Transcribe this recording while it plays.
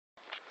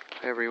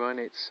Everyone,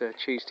 it's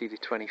Tuesday the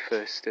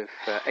 21st of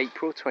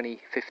April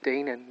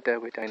 2015 and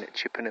we're down at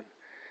Chippenham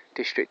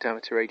District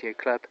Radio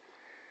Club,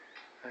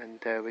 and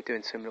we're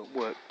doing some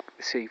work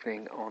this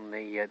evening on the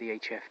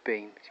HF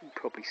beam. As you can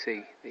probably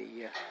see,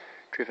 the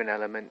driven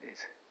element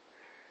is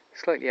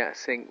slightly out of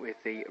sync with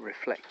the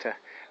reflector.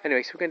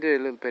 Anyway, so we're going to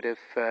do a little bit of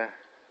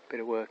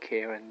work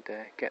here and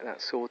get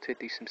that sorted,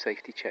 do some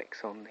safety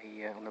checks on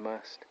the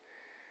mast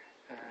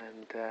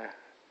and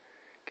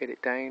get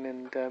it down,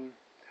 and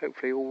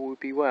hopefully all will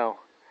be well,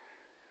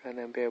 and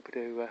then be able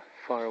to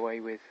fire away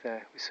with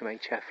some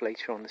HF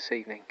later on this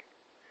evening.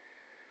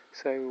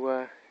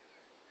 So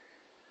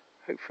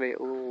hopefully it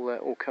will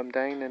all come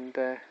down, and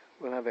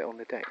we'll have it on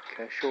the deck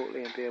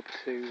shortly and be able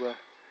to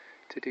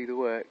do the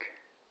work.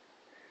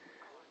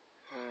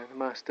 The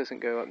mast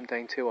doesn't go up and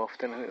down too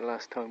often. I think the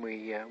last time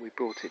we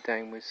brought it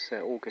down was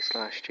August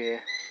last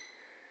year.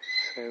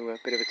 So a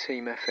bit of a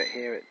team effort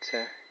here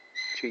at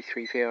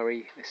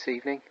G3VRE this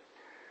evening,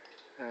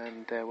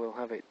 and we'll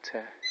have it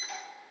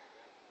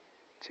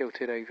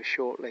tilted over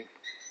shortly,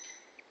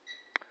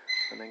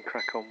 and then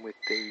crack on with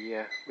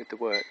the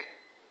work.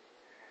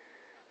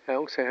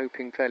 Also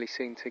hoping fairly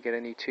soon to get a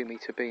new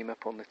 2-metre beam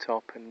up on the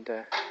top and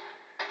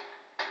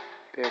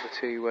be able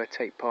to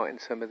take part in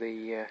some of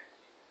the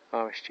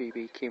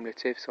RSGB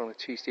cumulatives on a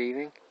Tuesday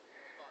evening,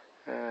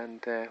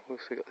 and we've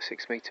also got the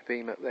 6-metre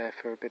beam up there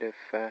for a bit of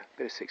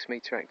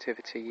 6-metre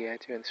activity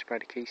during the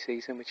sporadic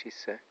season, which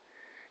is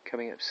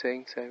coming up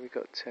soon. So we've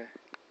got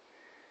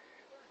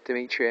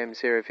Dimitri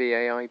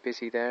M0VAI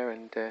busy there,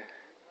 and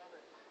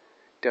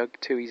Doug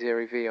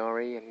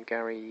 2E0VRE, and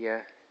Gary,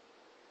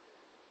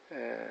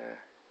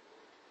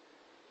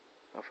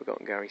 I've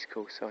forgotten Gary's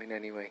call sign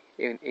anyway,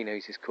 he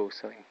knows his call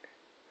sign.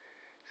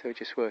 So we're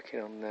just working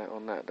on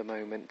that at the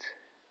moment.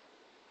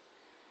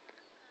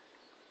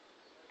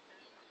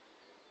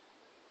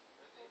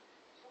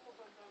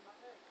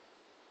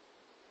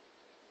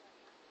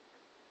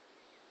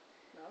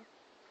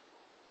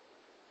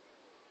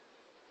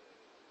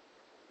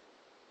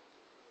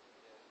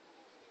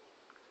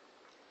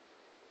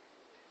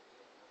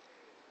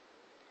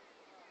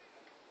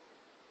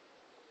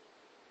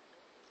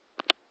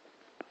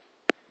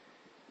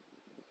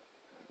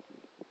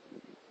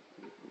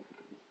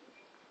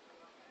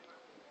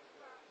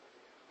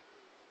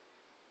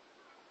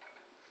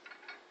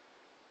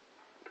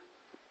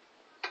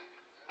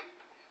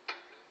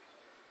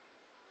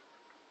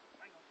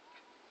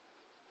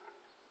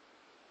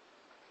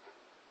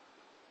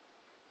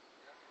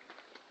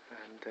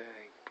 And you can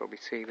probably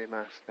see the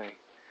mast now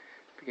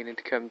beginning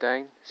to come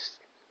down.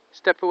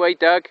 Step away,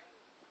 Doug.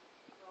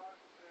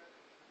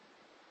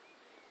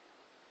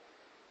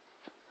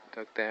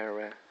 Doug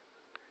there,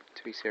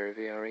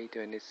 2E0VRE,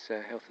 doing his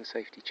health and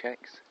safety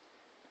checks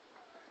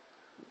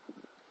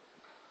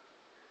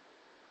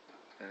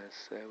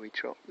as we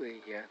drop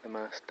the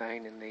mast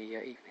down in the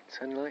evening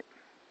sunlight.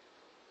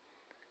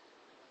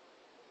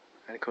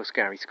 And of course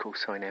Gary's call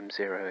sign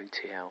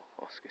M0OTL,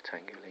 Oscar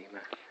Tango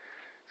Lima.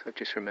 So I've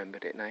just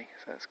remembered it now,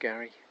 so that's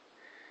Gary.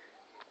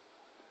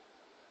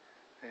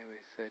 There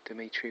with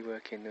Dimitri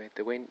working with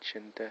the winch,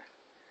 and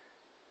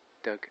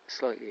Doug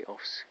slightly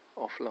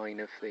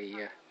offline of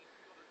the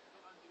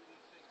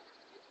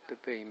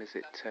beam as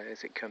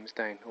it comes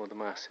down, or the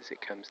mast as it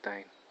comes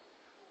down.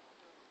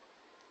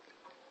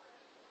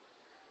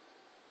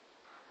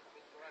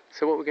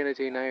 So what we're going to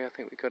do now, I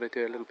think we've got to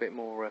do a little bit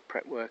more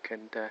prep work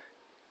and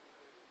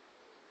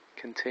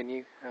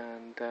continue,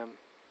 and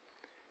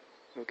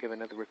we'll give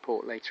another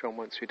report later on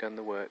once we've done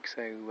the work.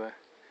 So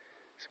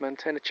some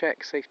antenna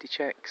checks, safety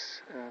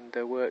checks, and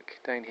work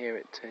down here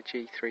at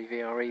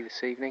G3VRE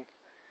this evening,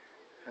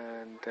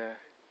 and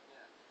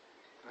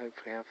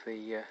hopefully have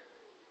the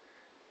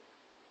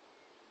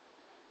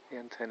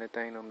antenna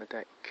down on the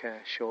deck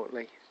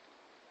shortly,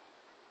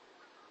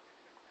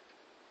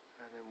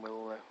 and then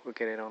we'll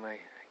get it on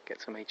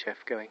get some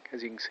HF going.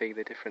 As you can see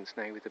the difference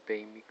now with the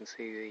beam, you can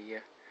see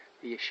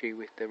the issue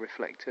with the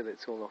reflector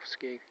that's all off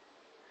skew,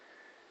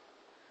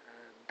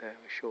 and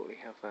we'll shortly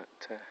have that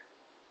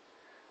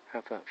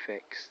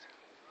fixed.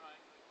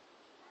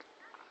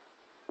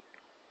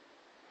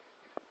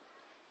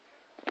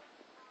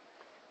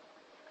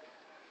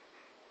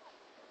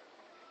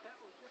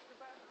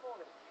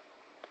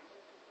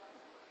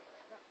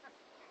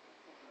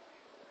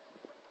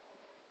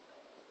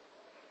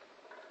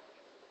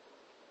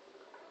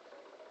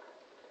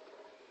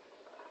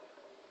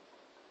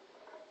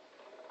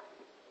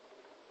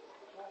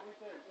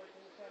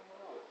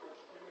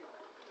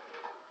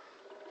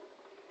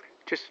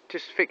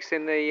 Just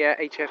fixing the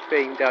HF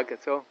beam, Doug,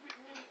 that's all.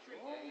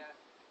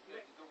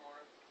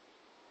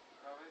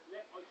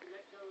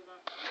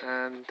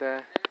 And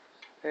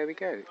there we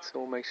go, it's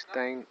almost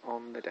down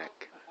on the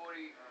deck.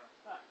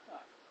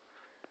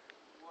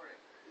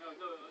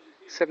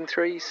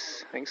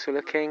 7.3s, thanks for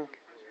looking,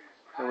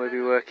 and we'll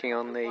be working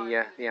on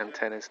the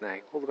antennas now.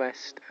 All the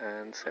best,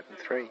 and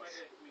 7.3s.